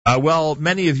Well,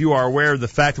 many of you are aware of the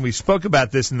fact, and we spoke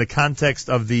about this in the context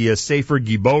of the Sefer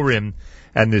Giborim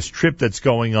and this trip that's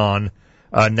going on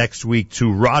next week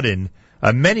to Rodin.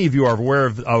 Many of you are aware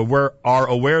of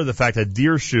the fact that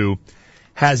Dirshu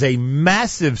has a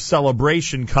massive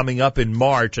celebration coming up in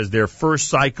March as their first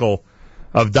cycle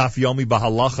of Daf Yomi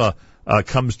Bahalacha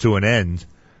comes to an end,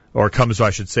 or comes,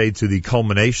 I should say, to the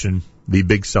culmination, the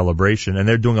big celebration. And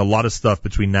they're doing a lot of stuff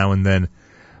between now and then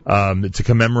to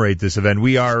commemorate this event.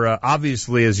 We are,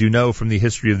 obviously, as you know from the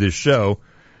history of this show,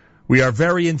 we are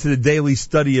very into the daily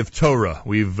study of Torah.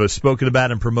 We've spoken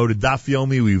about and promoted Daf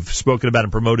Yomi. We've spoken about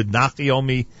and promoted Nach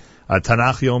Yomi,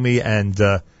 Tanakh Yomi, and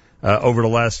over the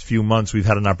last few months we've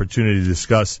had an opportunity to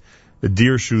discuss the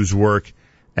Dirshu's work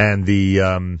and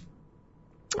the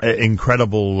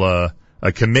incredible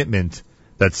commitment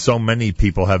that so many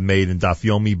people have made in Daf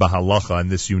Yomi Bahalacha and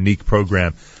this unique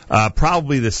program.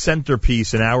 Probably the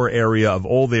centerpiece in our area of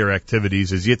all their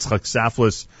activities is Yitzchak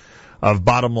Saflis of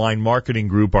Bottom Line Marketing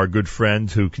Group, our good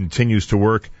friend who continues to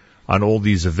work on all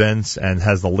these events and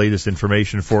has the latest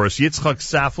information for us. Yitzchak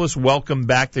Saflis, welcome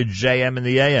back to JM and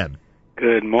the AM.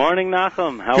 Good morning,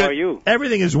 Nachum. How are you?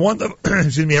 Everything is wonderful.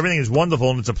 Excuse me. Everything is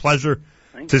wonderful, and it's a pleasure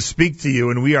to speak to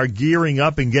you. And we are gearing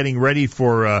up and getting ready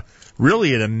for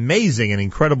really an amazing and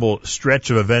incredible stretch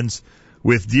of events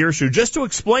with Dirshu. Just to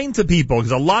explain to people,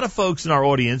 because a lot of folks in our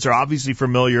audience are obviously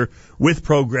familiar with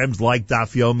programs like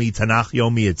Daf Yomi, Tanakh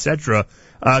Yomi, etc.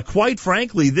 Quite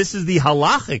frankly, this is the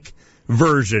halachic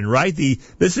version, right?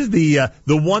 This is the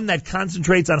one that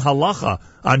concentrates on halacha,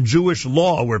 on Jewish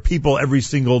law, where people every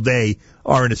single day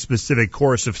are in a specific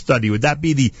course of study. Would that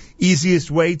be the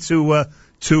easiest way to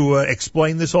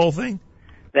explain this whole thing?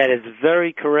 That is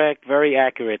very correct, very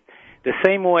accurate. The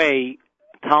same way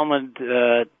Talmud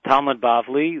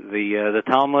Bavli, the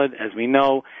Talmud, as we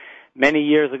know, many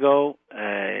years ago,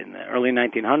 in the early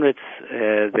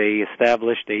 1900s, they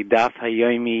established a Daf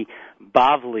Hayomi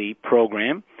Bavli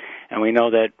program. And we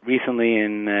know that recently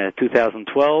in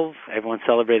 2012, everyone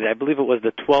celebrated, I believe it was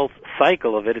the 12th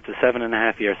cycle of it. It's a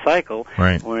 7.5-year cycle.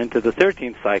 Right. We're into the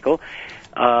 13th cycle.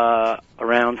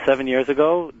 Around 7 years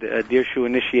ago, Dirshu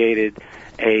initiated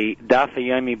a Daf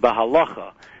Hayomi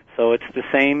Bahalacha. So it's the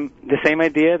same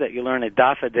idea that you learn a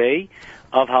daf a day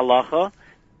of halacha,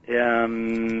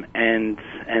 and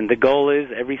the goal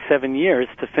is every 7 years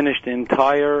to finish the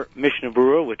entire Mishnah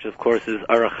Berurah, which of course is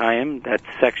Aruch Chaim, that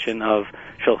section of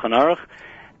Shulchan Aruch,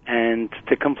 and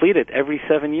to complete it every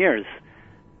 7 years.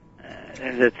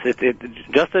 It's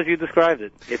just as you described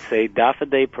it. It's a daf a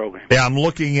day program. Yeah, I'm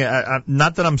looking at,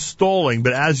 not that I'm stalling,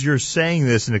 but as you're saying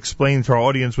this and explaining to our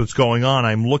audience what's going on,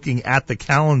 I'm looking at the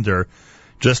calendar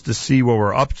just to see what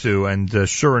we're up to, and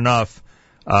sure enough,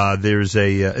 there's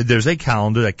a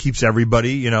calendar that keeps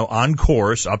everybody, on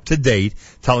course, up to date,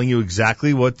 telling you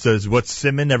exactly what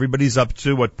siman everybody's up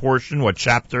to, what portion, what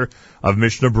chapter of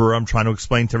Mishnah Berurah. I'm trying to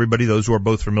explain to everybody, those who are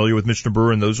both familiar with Mishnah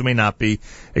Berurah and those who may not be,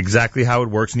 exactly how it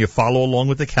works, and you follow along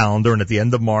with the calendar. And at the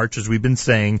end of March, as we've been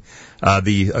saying,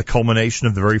 the culmination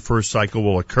of the very first cycle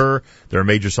will occur. There are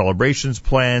major celebrations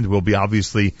planned. We'll be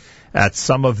obviously at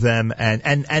some of them,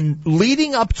 and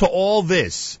leading up to all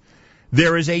this,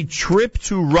 there is a trip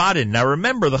to Rodin. Now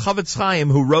remember, the Chavetz Chaim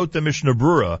who wrote the Mishnah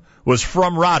Berurah was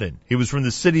from Rodin. He was from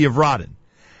the city of Rodin.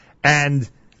 And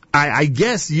I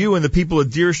guess you and the people at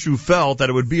Dirshu felt that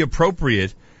it would be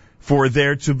appropriate for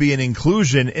there to be an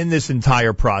inclusion in this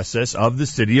entire process of the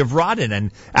city of Rodin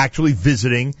and actually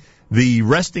visiting the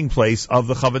resting place of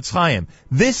the Chavetz Chaim.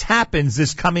 This happens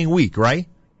this coming week, right?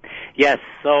 Yes,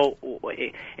 so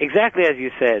exactly as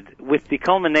you said, with the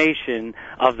culmination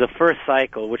of the first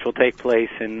cycle, which will take place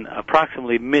in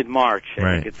approximately mid-March, I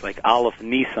think it's like Aleph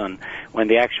Nisan, when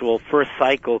the actual first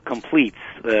cycle completes,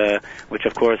 which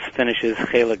of course finishes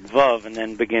Chelik Vav and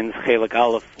then begins Chelik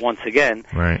Aleph once again.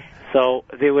 Right. So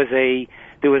there was a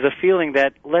feeling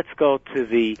that let's go to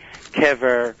the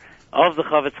kever of the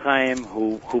Chavetz Chaim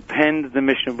who penned the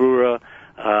Mishnah Berurah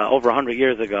over 100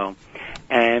 years ago,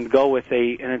 and go with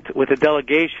a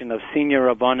delegation of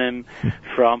senior Rabbanim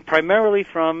primarily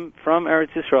from Eretz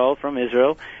Yisrael, from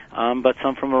Israel, but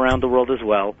some from around the world as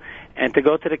well, and to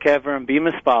go to the kever and be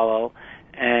mispalel,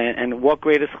 and what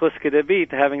greatest chus could it be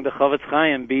to having the Chavetz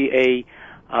Chaim be a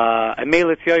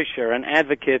Melitz Yosher, an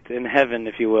advocate in heaven,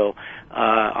 if you will,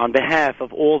 on behalf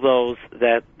of all those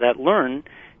that learn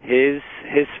his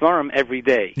svarim every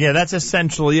day. Yeah, that's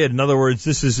essentially it. In other words,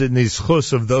 this is in the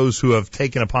schus of those who have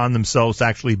taken upon themselves to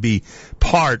actually be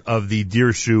part of the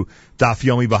Dirshu Daf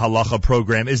Yomi Bahalacha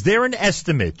program. Is there an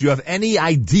estimate? Do you have any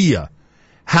idea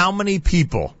how many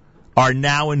people are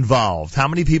now involved? How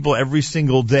many people every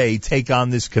single day take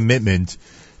on this commitment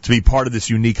to be part of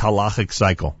this unique halachic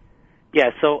cycle?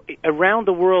 Yeah, so around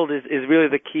the world is really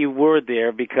the key word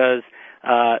there, because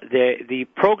the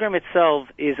program itself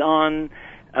is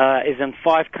in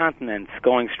 5 continents,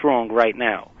 going strong right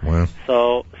now. Wow.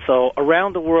 So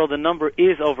around the world, the number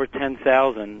is over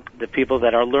 10,000, the people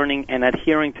that are learning and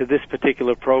adhering to this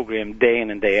particular program day in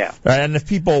and day out. And if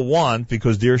people want,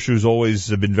 because Dirshu's always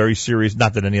been very serious,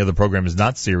 not that any other program is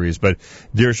not serious, but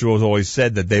Dirshu has always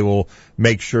said that they will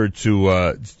make sure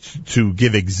to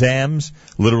give exams,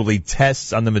 literally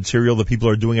tests on the material that people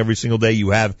are doing every single day. You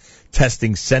have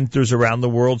testing centers around the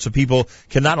world, so people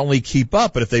can not only keep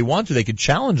up, but if they want to, they can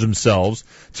challenge themselves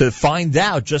to find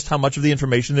out just how much of the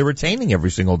information they're retaining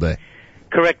every single day.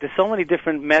 Correct. There's so many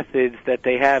different methods that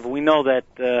they have. We know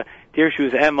that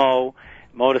Dirshu's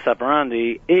modus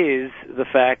operandi, is the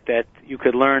fact that you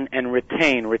could learn and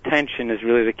retain. Retention is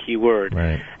really the key word.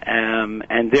 Right.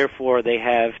 And therefore they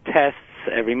have tests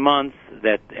every month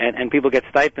and people get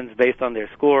stipends based on their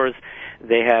scores.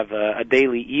 They have a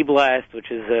daily e-blast, which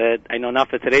is, I know not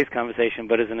for today's conversation,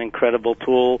 but is an incredible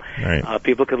tool. Right.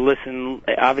 People could listen.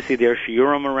 Obviously, there are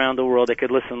shiurim around the world. They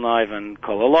could listen live on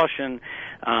Kol Haloshen.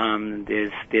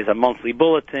 There's a monthly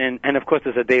bulletin. And, of course,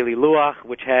 there's a daily luach,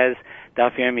 which has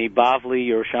Daf Yomi Bavli,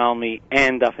 Yerushalmi,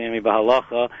 and Daf Yomi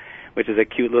Bahalacha, which is a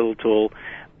cute little tool.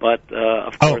 But,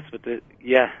 of course, with the...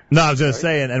 Yeah. No, I was going to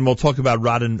say, and we'll talk about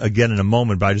Rodden again in a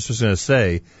moment, but I just was going to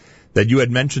say that you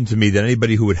had mentioned to me that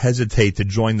anybody who would hesitate to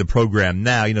join the program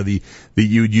now,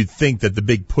 you'd think that the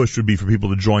big push would be for people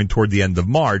to join toward the end of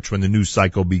March when the new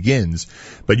cycle begins.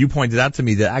 But you pointed out to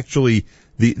me that actually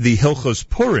the Hilchos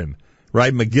Purim,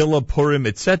 right, Megillah, Purim,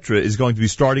 etc., is going to be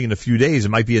starting in a few days. It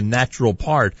might be a natural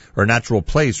part or a natural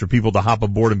place for people to hop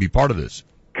aboard and be part of this.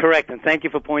 Correct, and thank you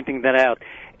for pointing that out.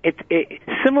 It's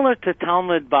similar to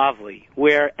Talmud Bavli,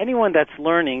 where anyone that's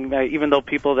learning, even though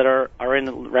people that are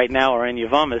in right now are in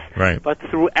Yavamis, right. But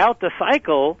throughout the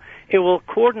cycle, it will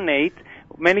coordinate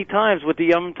many times with the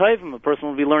Yom Tovim. A person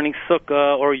will be learning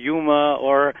Sukkah or Yuma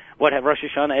or Rosh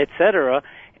Hashanah, etc.,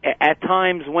 at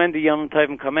times when the Yom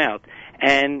Tovim come out.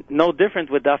 And no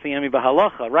different with Daf Yomi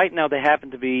Bahalacha. Right now they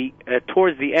happen to be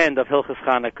towards the end of Hilchos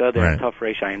Chanukah. They're in Tov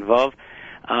Reish Ayin Vav.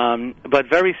 But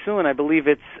very soon, I believe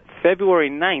it's February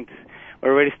 9th,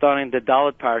 we're already starting the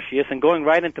Dalet Parshiyos and going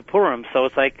right into Purim. So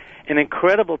it's like an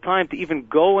incredible time to even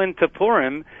go into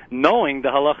Purim knowing the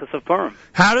halachas of Purim.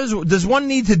 How does one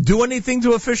need to do anything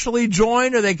to officially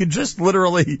join, or they could just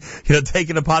literally, take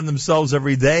it upon themselves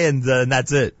every day and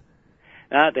that's it?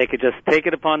 They could just take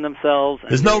it upon themselves.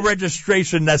 There's no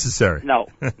registration necessary.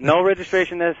 No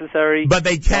registration necessary. But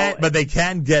they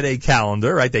can get a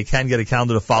calendar, right? They can get a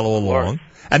calendar to follow along.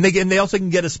 And they also can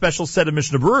get a special set of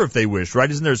Mishnah Berurah if they wish, right?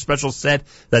 Isn't there a special set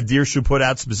that Dirshu put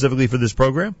out specifically for this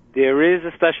program? There is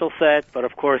a special set, but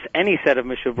of course any set of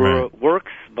Mishnah Berurah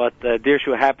works, but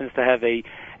Dirshu happens to have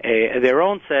their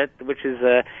own set, which is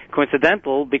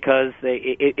coincidental because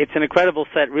it's an incredible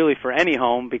set really for any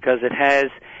home, because it has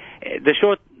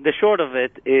the short of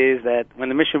it is that when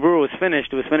the Mishnah Berurah was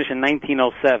finished, it was finished in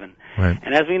 1907. Right.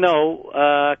 And as we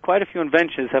know, quite a few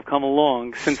inventions have come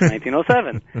along since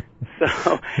 1907.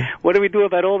 So what do we do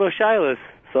about all those shilas?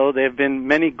 So there have been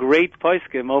many great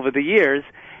poskim over the years,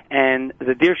 and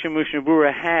the Dirshu Mishnah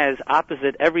Berurah has,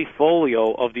 opposite every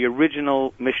folio of the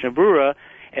original Mishnah Berurah,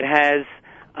 it has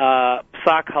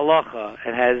Psak Halacha.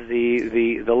 It has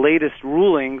the latest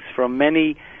rulings from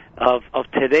many of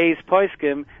today's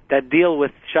poskim that deal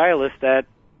with shilas that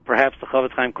perhaps the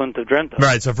Chofetz Chaim couldn't have dreamt of.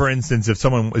 Right, so for instance, if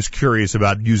someone is curious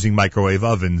about using microwave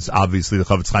ovens, obviously the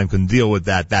Chofetz Chaim couldn't deal with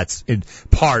that. That's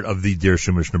part of the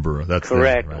Dirshu Mishnah Berurah. That's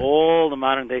correct. Right. All the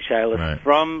modern day shilas,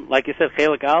 from, like you said,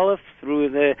 Chelik Aleph through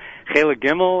the Chelik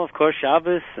Gimel, of course,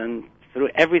 Shabbos, and through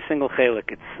every single chelik.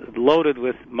 It's loaded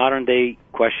with modern day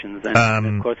questions and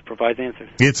of course provides answers.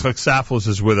 Yitzchak Saflos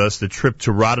is with us. The trip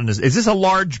to Rodden is this a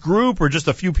large group or just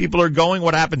a few people are going?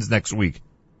 What happens next week?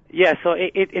 Yeah, so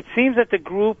it seems that the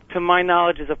group, to my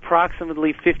knowledge, is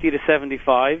approximately 50 to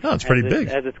 75. Oh, it's pretty big.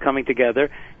 As it's coming together,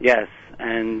 yes.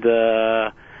 And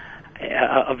a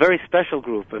very special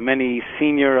group. Many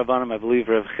senior Rabbanim, I believe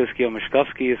Rav Chizkiyo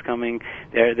Mishkovsky is coming.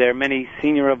 There are many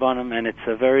senior Rabbanim, and it's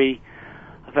a very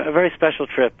special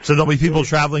trip. So there'll be people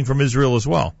traveling from Israel as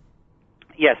well?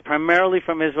 Yes, primarily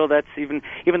from Israel. That's even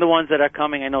the ones that are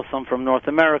coming. I know some from North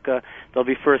America. They'll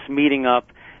be first meeting up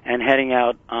and heading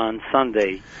out on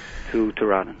Sunday to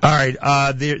Rodden. All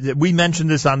right. We mentioned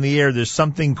this on the air. There's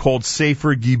something called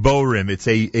Sefer Giborim. It's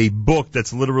a book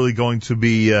that's literally going to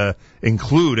be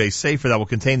include a sefer that will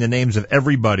contain the names of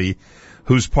everybody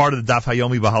who's part of the Daf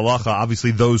Hayomi Bahalacha, obviously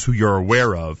those who you're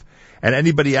aware of. And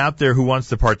anybody out there who wants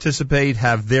to participate,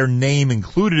 have their name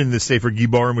included in this Sefer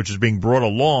Giborim, which is being brought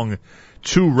along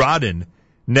to Rodden,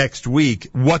 next week,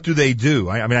 what do they do?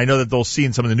 I mean, I know that they'll see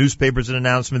in some of the newspapers an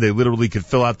announcement. They literally could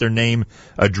fill out their name,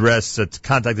 address,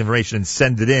 contact information, and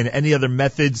send it in. Any other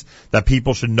methods that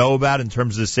people should know about in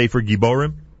terms of the Sefer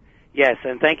Giborim? Yes,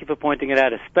 and thank you for pointing it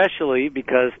out, especially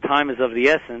because time is of the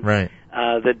essence. Right.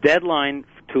 The deadline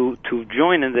to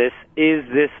join in this is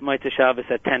this Motzei Shabbos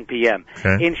at 10 p.m.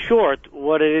 Okay. In short,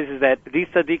 what it is that these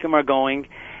tzaddikim are going,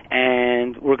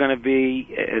 and we're going to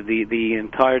be, the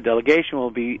entire delegation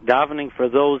will be davening for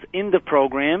those in the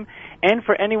program, and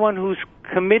for anyone who's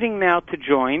committing now to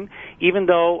join, even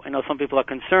though I know some people are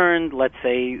concerned, let's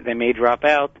say they may drop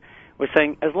out. We're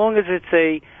saying as long as it's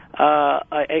a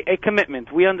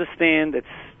commitment. We understand it's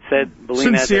said,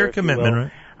 sincere commitment,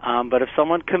 right? But if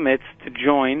someone commits to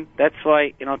join, that's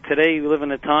why, today we live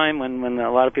in a time when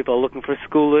a lot of people are looking for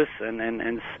schoolis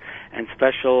and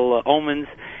special omens.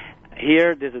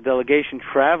 Here, there's a delegation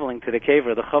traveling to the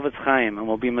Kever, the Chavetz Chaim, and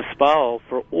will be mispal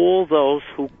for all those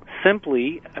who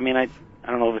simply, I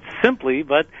don't know if it's simply,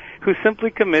 but who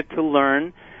simply commit to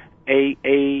learn a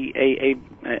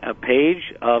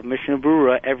page of Mishnah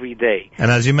Berurah every day. And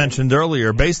as you mentioned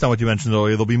earlier, based on what you mentioned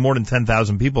earlier, there'll be more than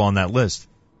 10,000 people on that list.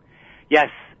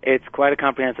 Yes, it's quite a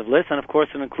comprehensive list, and of course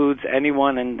it includes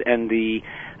anyone, and the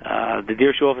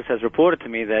Dirshu office has reported to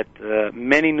me that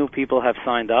many new people have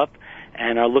signed up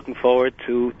and are looking forward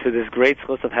to this great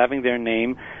source of having their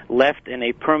name left in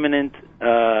a permanent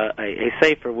a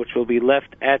sefer, which will be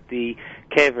left at the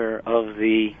kever of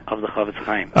the Chavetz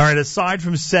Chaim. All right. Aside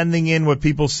from sending in what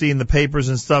people see in the papers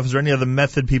and stuff, is there any other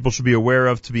method people should be aware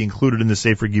of to be included in the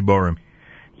Sefer Giborim?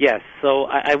 Yes. So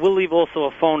I will leave also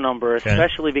a phone number,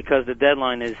 especially because the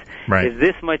deadline is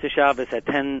this Motzei Shabbos at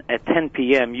 10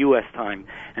 p.m. U.S. time,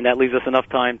 and that leaves us enough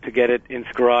time to get it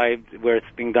inscribed where it's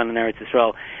being done in Eretz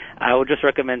Yisrael. I would just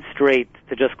recommend straight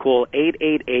to just call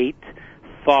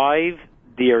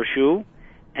 888-5-DIRSHU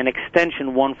and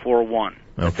extension 141.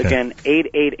 That's again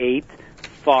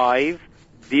 888-5-DIRSHU,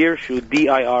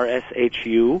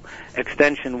 DIRSHU,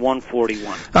 extension 141.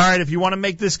 All right, if you want to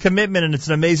make this commitment, and it's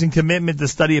an amazing commitment to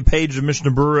study a page of Mishnah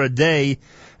Berurah a day,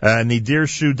 and the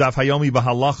Dirshu Daf Hayomi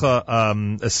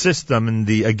Bahalacha system, and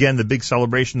the big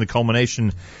celebration, the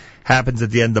culmination happens at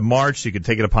the end of March, so you can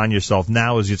take it upon yourself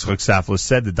now. As Yitzchak Saflis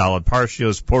said, the Dalet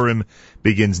Parshios, Purim,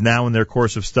 begins now in their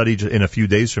course of study in a few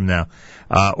days from now.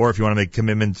 Or if you want to make a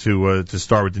commitment to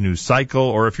start with the new cycle,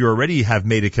 or if you already have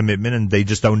made a commitment and they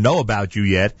just don't know about you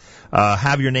yet,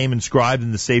 have your name inscribed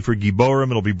in the Sefer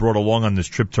Giborim. It'll be brought along on this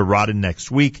trip to Rodin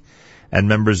next week. And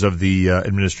members of the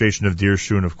administration of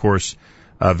Dirshu, and of course,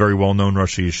 very well-known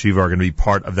Rosh Yeshiva, are going to be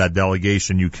part of that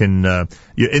delegation. You can,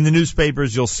 in the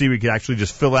newspapers, you'll see we can actually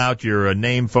just fill out your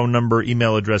name, phone number,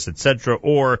 email address, etc.,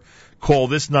 or call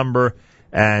this number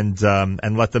and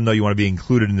let them know you want to be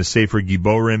included in the Sefer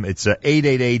Giborim. It's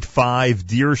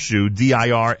 888-5-DIRSHU,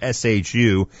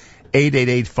 DIRSHU,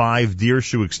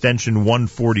 888-5-DIRSHU, extension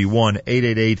 141,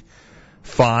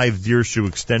 888-5-DIRSHU,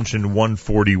 extension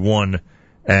 141,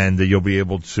 and you'll be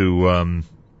able to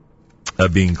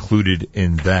be included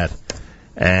in that.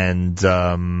 And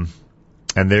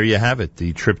there you have it,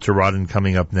 the trip to Rodin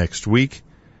coming up next week,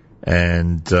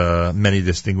 and many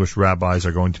distinguished rabbis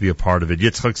are going to be a part of it.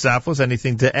 Yitzchak Saflis,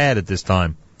 anything to add at this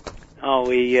time? Oh,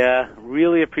 we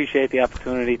really appreciate the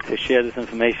opportunity to share this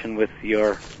information with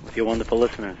your wonderful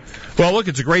listeners. Well, look,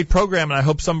 it's a great program, and I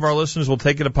hope some of our listeners will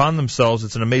take it upon themselves.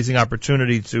 It's an amazing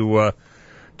opportunity to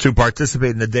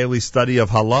participate in the daily study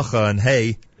of halacha, and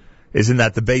hey, isn't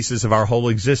that the basis of our whole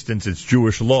existence? It's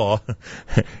Jewish law.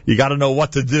 You got to know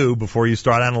what to do before you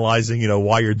start analyzing,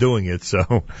 why you're doing it.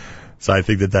 So I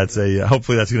think that's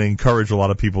hopefully that's going to encourage a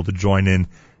lot of people to join in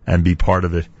and be part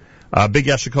of it. Big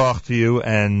yasher koach to you,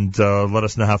 and let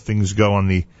us know how things go on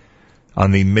the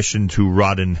mission to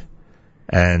Rodin.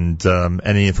 And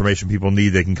any information people need,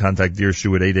 they can contact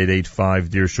Dirshu at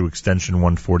 888-5-DIRSHU, extension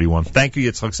 141. Thank you,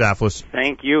 Yitzchak Saflis.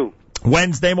 Thank you.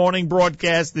 Wednesday morning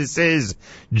broadcast. This is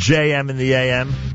JM in the AM.